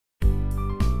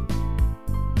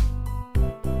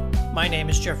My name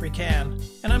is Jeffrey Cann,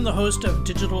 and I'm the host of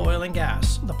Digital Oil and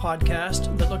Gas, the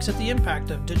podcast that looks at the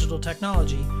impact of digital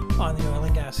technology on the oil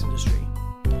and gas industry.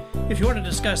 If you want to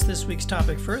discuss this week's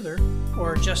topic further,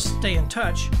 or just stay in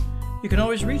touch, you can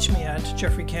always reach me at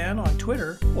Jeffrey Cann on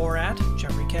Twitter or at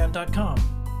jeffreycann.com.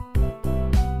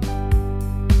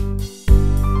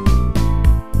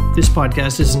 This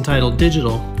podcast is entitled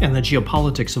Digital and the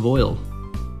Geopolitics of Oil.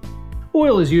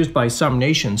 Oil is used by some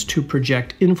nations to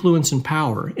project influence and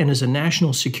power and is a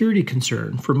national security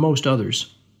concern for most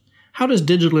others. How does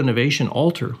digital innovation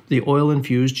alter the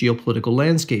oil-infused geopolitical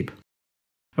landscape?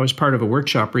 I was part of a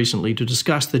workshop recently to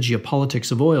discuss the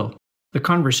geopolitics of oil. The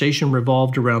conversation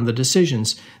revolved around the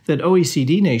decisions that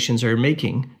OECD nations are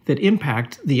making that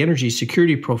impact the energy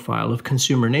security profile of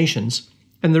consumer nations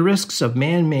and the risks of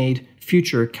man-made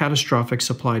future catastrophic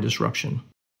supply disruption.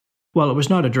 While it was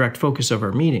not a direct focus of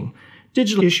our meeting,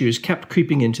 digital issues kept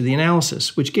creeping into the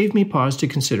analysis, which gave me pause to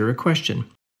consider a question.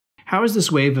 How is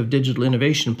this wave of digital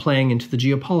innovation playing into the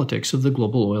geopolitics of the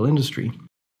global oil industry?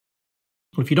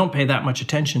 If you don't pay that much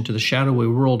attention to the shadowy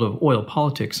world of oil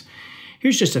politics,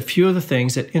 here's just a few of the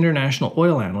things that international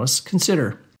oil analysts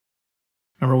consider.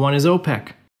 Number one is OPEC.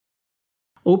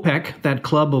 OPEC, that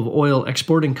club of oil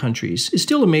exporting countries, is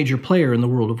still a major player in the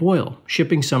world of oil,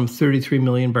 shipping some 33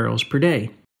 million barrels per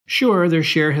day. Sure, their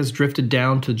share has drifted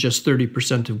down to just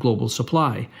 30% of global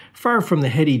supply, far from the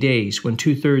heady days when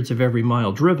 2/3 of every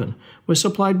mile driven was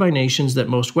supplied by nations that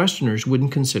most Westerners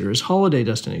wouldn't consider as holiday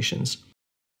destinations.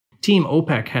 Team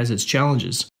OPEC has its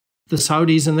challenges. The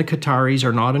Saudis and the Qataris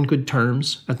are not on good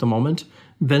terms at the moment.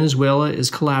 Venezuela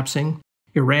is collapsing.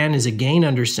 Iran is again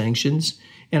under sanctions.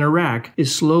 And Iraq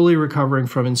is slowly recovering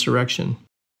from insurrection.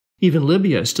 Even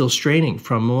Libya is still straining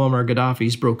from Muammar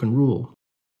Gaddafi's broken rule.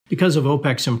 Because of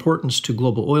OPEC's importance to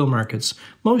global oil markets,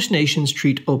 most nations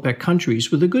treat OPEC countries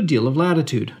with a good deal of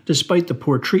latitude, despite the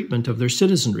poor treatment of their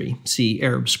citizenry, see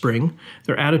Arab Spring,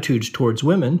 their attitudes towards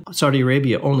women, Saudi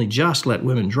Arabia only just let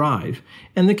women drive,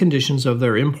 and the conditions of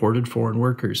their imported foreign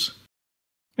workers.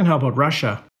 And how about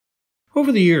Russia?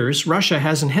 Over the years, Russia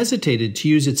hasn't hesitated to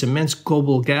use its immense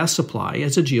global gas supply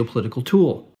as a geopolitical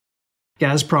tool.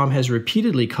 Gazprom has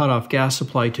repeatedly cut off gas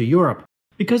supply to Europe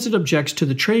because it objects to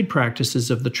the trade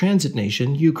practices of the transit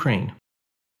nation, Ukraine.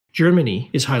 Germany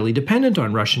is highly dependent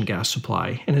on Russian gas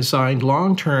supply and has signed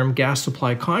long-term gas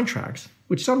supply contracts,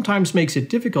 which sometimes makes it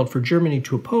difficult for Germany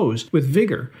to oppose with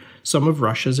vigor some of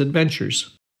Russia's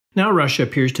adventures. Now Russia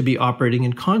appears to be operating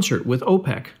in concert with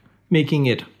OPEC, making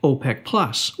it OPEC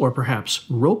Plus, or perhaps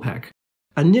ROPEC,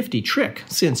 a nifty trick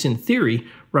since, in theory,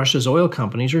 Russia's oil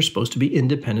companies are supposed to be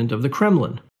independent of the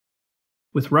Kremlin.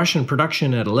 With Russian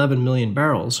production at 11 million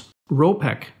barrels,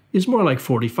 ROPEC is more like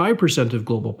 45% of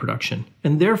global production,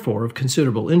 and therefore of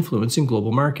considerable influence in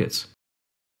global markets.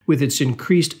 With its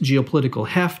increased geopolitical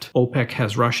heft, OPEC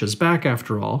has Russia's back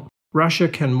after all. Russia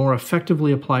can more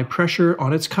effectively apply pressure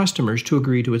on its customers to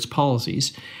agree to its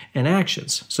policies and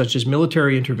actions, such as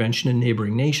military intervention in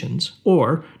neighboring nations,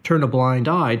 or turn a blind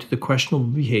eye to the questionable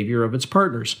behavior of its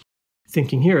partners,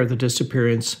 thinking here of the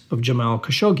disappearance of Jamal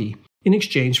Khashoggi, in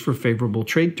exchange for favorable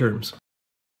trade terms.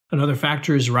 Another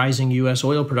factor is rising U.S.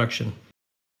 oil production.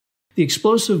 The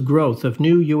explosive growth of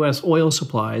new U.S. oil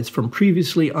supplies from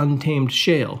previously untamed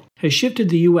shale has shifted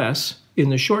the U.S., in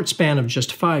the short span of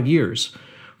just 5 years,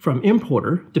 from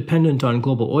importer, dependent on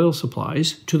global oil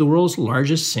supplies, to the world's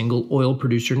largest single oil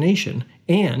producer nation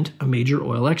and a major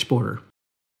oil exporter.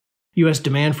 U.S.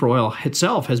 demand for oil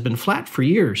itself has been flat for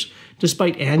years,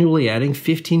 despite annually adding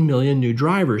 15 million new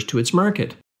drivers to its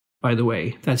market. By the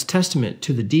way, that's testament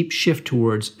to the deep shift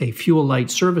towards a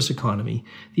fuel-light service economy,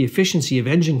 the efficiency of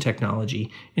engine technology,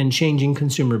 and changing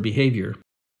consumer behavior.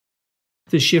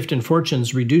 This shift in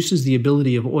fortunes reduces the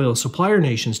ability of oil supplier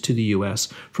nations to the U.S.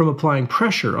 from applying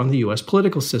pressure on the U.S.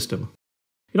 political system.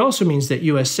 It also means that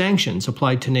U.S. sanctions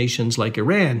applied to nations like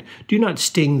Iran do not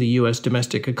sting the U.S.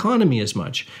 domestic economy as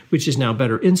much, which is now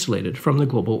better insulated from the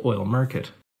global oil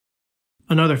market.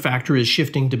 Another factor is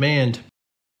shifting demand.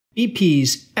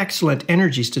 BP's excellent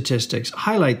energy statistics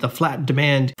highlight the flat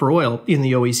demand for oil in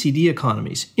the OECD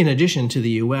economies, in addition to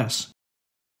the U.S.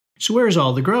 So where is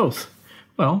all the growth?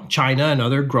 Well, China and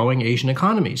other growing Asian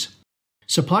economies.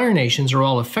 Supplier nations are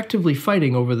all effectively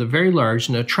fighting over the very large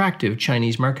and attractive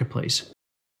Chinese marketplace.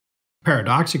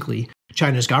 Paradoxically,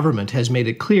 China's government has made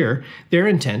it clear their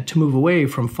intent to move away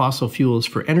from fossil fuels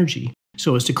for energy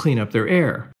so as to clean up their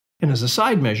air, and as a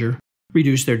side measure,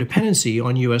 reduce their dependency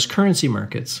on U.S. currency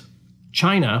markets.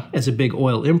 China, as a big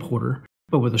oil importer,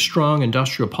 but with a strong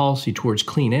industrial policy towards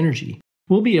clean energy,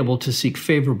 will be able to seek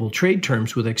favorable trade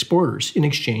terms with exporters in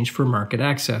exchange for market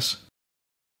access.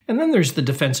 And then there's the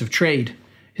defensive trade.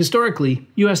 Historically,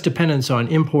 U.S. dependence on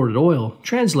imported oil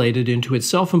translated into its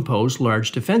self-imposed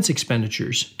large defense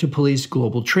expenditures to police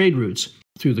global trade routes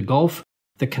through the Gulf,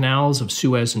 the canals of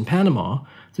Suez and Panama,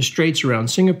 the straits around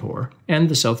Singapore, and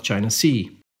the South China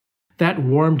Sea. That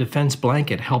warm defense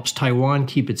blanket helps Taiwan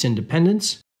keep its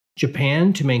independence,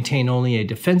 Japan to maintain only a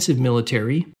defensive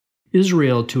military,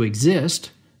 Israel to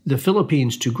exist, the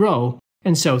Philippines to grow,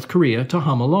 and South Korea to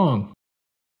hum along.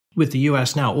 With the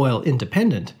U.S. now oil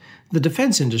independent, the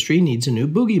defense industry needs a new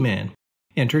boogeyman.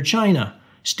 Enter China,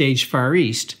 stage Far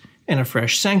East, and a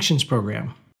fresh sanctions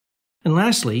program. And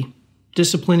lastly,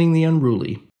 disciplining the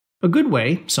unruly. A good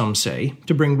way, some say,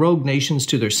 to bring rogue nations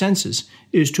to their senses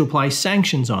is to apply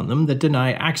sanctions on them that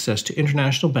deny access to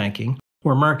international banking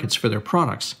or markets for their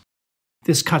products.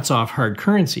 This cuts off hard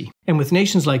currency, and with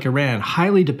nations like Iran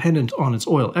highly dependent on its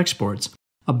oil exports,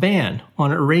 a ban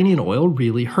on Iranian oil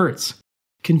really hurts.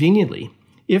 Conveniently,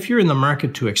 if you're in the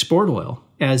market to export oil,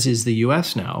 as is the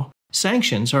US now,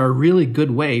 sanctions are a really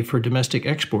good way for domestic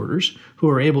exporters who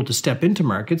are able to step into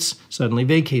markets suddenly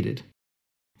vacated.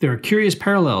 There are curious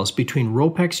parallels between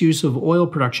ROPEC's use of oil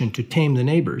production to tame the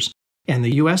neighbors and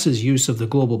the US's use of the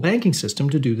global banking system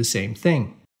to do the same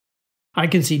thing. I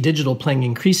can see digital playing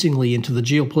increasingly into the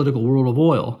geopolitical world of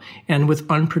oil, and with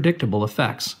unpredictable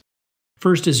effects.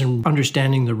 First is in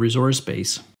understanding the resource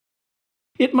base.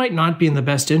 It might not be in the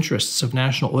best interests of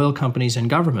national oil companies and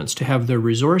governments to have their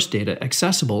resource data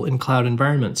accessible in cloud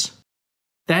environments.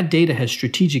 That data has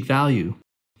strategic value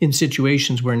in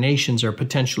situations where nations are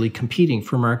potentially competing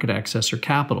for market access or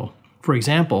capital. For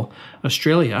example,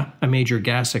 Australia, a major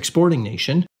gas exporting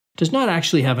nation, does not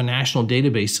actually have a national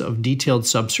database of detailed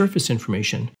subsurface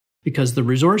information because the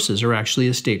resources are actually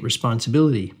a state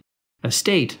responsibility. A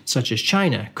state, such as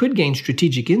China, could gain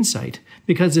strategic insight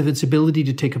because of its ability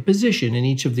to take a position in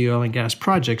each of the oil and gas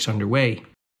projects underway.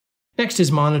 Next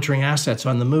is monitoring assets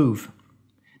on the move.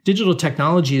 Digital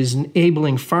technology is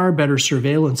enabling far better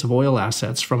surveillance of oil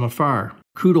assets from afar.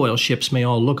 Crude oil ships may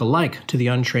all look alike to the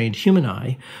untrained human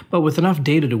eye, but with enough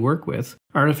data to work with,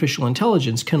 artificial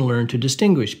intelligence can learn to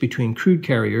distinguish between crude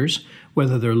carriers,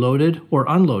 whether they're loaded or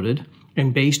unloaded,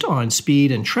 and based on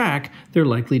speed and track, their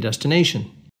likely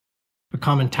destination. A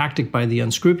common tactic by the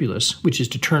unscrupulous, which is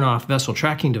to turn off vessel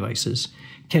tracking devices,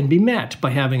 can be met by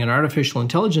having an artificial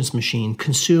intelligence machine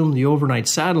consume the overnight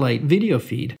satellite video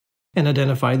feed and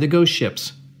identify the ghost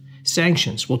ships.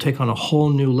 Sanctions will take on a whole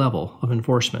new level of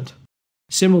enforcement.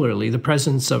 Similarly, the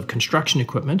presence of construction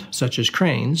equipment, such as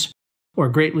cranes, or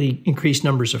greatly increased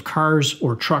numbers of cars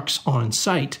or trucks on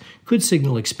site could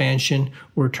signal expansion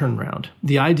or turnaround,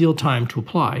 the ideal time to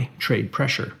apply trade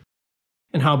pressure.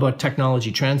 And how about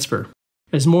technology transfer?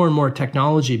 As more and more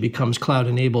technology becomes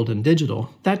cloud-enabled and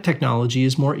digital, that technology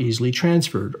is more easily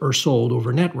transferred or sold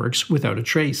over networks without a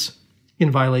trace,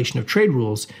 in violation of trade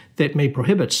rules that may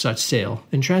prohibit such sale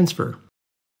and transfer.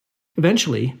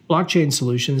 Eventually, blockchain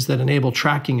solutions that enable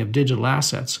tracking of digital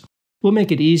assets will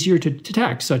make it easier to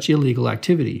detect such illegal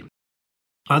activity.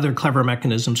 Other clever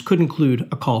mechanisms could include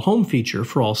a call home feature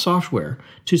for all software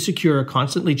to secure a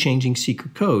constantly changing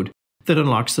secret code that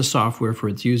unlocks the software for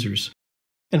its users.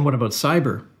 And what about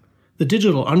cyber? The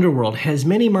digital underworld has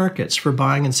many markets for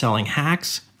buying and selling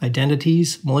hacks,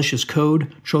 identities, malicious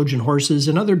code, Trojan horses,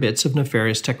 and other bits of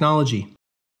nefarious technology.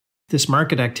 This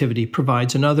market activity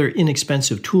provides another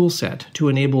inexpensive tool set to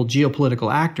enable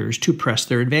geopolitical actors to press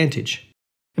their advantage.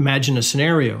 Imagine a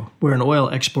scenario where an oil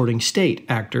exporting state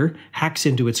actor hacks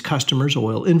into its customers'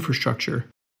 oil infrastructure.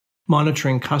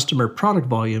 Monitoring customer product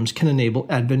volumes can enable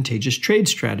advantageous trade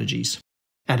strategies.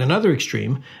 At another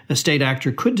extreme, a state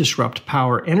actor could disrupt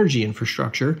power energy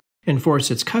infrastructure and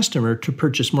force its customer to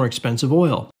purchase more expensive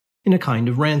oil in a kind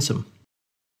of ransom.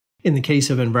 In the case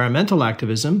of environmental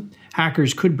activism,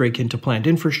 hackers could break into plant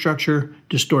infrastructure,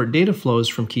 distort data flows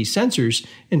from key sensors,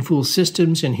 and fool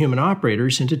systems and human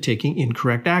operators into taking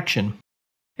incorrect action.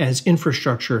 As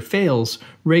infrastructure fails,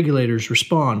 regulators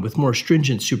respond with more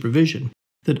stringent supervision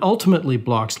that ultimately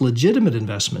blocks legitimate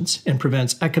investments and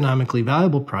prevents economically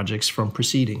valuable projects from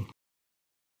proceeding.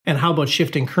 And how about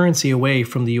shifting currency away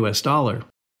from the US dollar?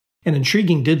 An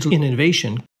intriguing digital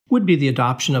innovation would be the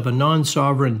adoption of a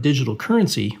non-sovereign digital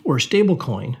currency or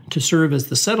stablecoin to serve as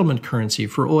the settlement currency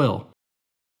for oil.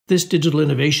 This digital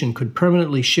innovation could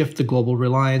permanently shift the global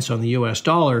reliance on the US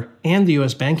dollar and the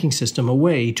US banking system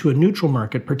away to a neutral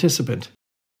market participant.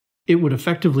 It would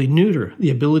effectively neuter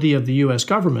the ability of the US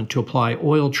government to apply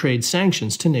oil trade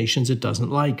sanctions to nations it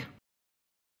doesn't like.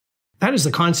 That is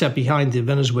the concept behind the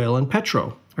Venezuelan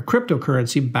petro, a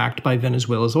cryptocurrency backed by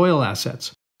Venezuela's oil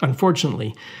assets.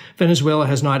 Unfortunately, Venezuela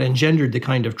has not engendered the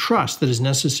kind of trust that is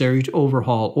necessary to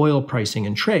overhaul oil pricing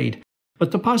and trade, but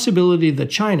the possibility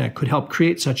that China could help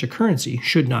create such a currency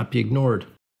should not be ignored.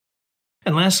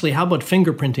 And lastly, how about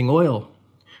fingerprinting oil?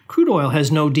 Crude oil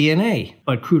has no DNA,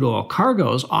 but crude oil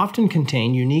cargoes often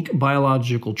contain unique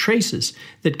biological traces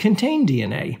that contain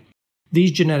DNA.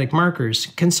 These genetic markers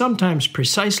can sometimes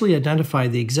precisely identify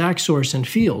the exact source and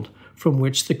field from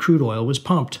which the crude oil was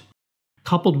pumped.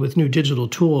 Coupled with new digital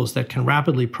tools that can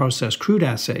rapidly process crude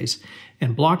assays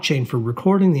and blockchain for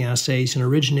recording the assays and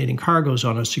originating cargoes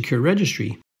on a secure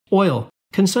registry, oil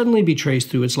can suddenly be traced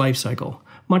through its life cycle,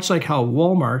 much like how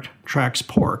Walmart tracks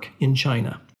pork in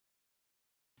China.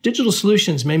 Digital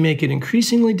solutions may make it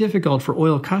increasingly difficult for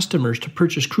oil customers to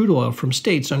purchase crude oil from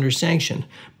states under sanction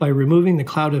by removing the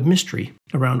cloud of mystery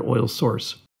around oil's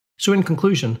source. So in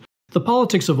conclusion, the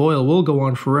politics of oil will go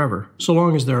on forever, so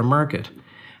long as there are a market.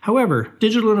 However,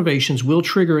 digital innovations will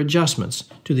trigger adjustments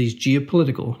to these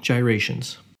geopolitical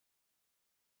gyrations.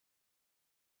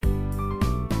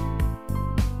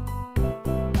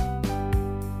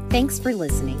 Thanks for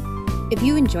listening. If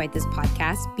you enjoyed this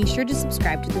podcast, be sure to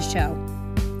subscribe to the show.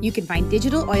 You can find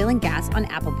Digital Oil and Gas on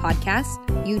Apple Podcasts,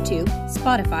 YouTube,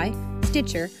 Spotify,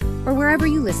 Stitcher, or wherever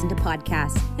you listen to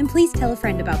podcasts. And please tell a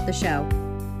friend about the show.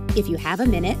 If you have a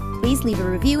minute, please leave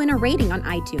a review and a rating on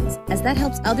iTunes, as that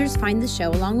helps others find the show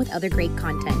along with other great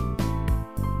content.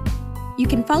 You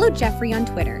can follow Jeffrey on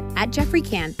Twitter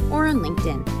 @JeffreyCan or on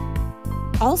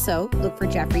LinkedIn. Also, look for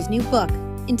Jeffrey's new book,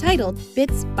 entitled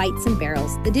Bits, Bytes, and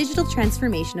Barrels, The Digital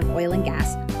Transformation of Oil and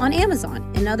Gas, on Amazon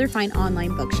and other fine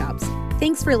online bookshops.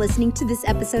 Thanks for listening to this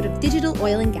episode of Digital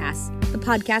Oil and Gas. The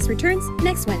podcast returns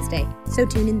next Wednesday, so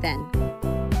tune in then.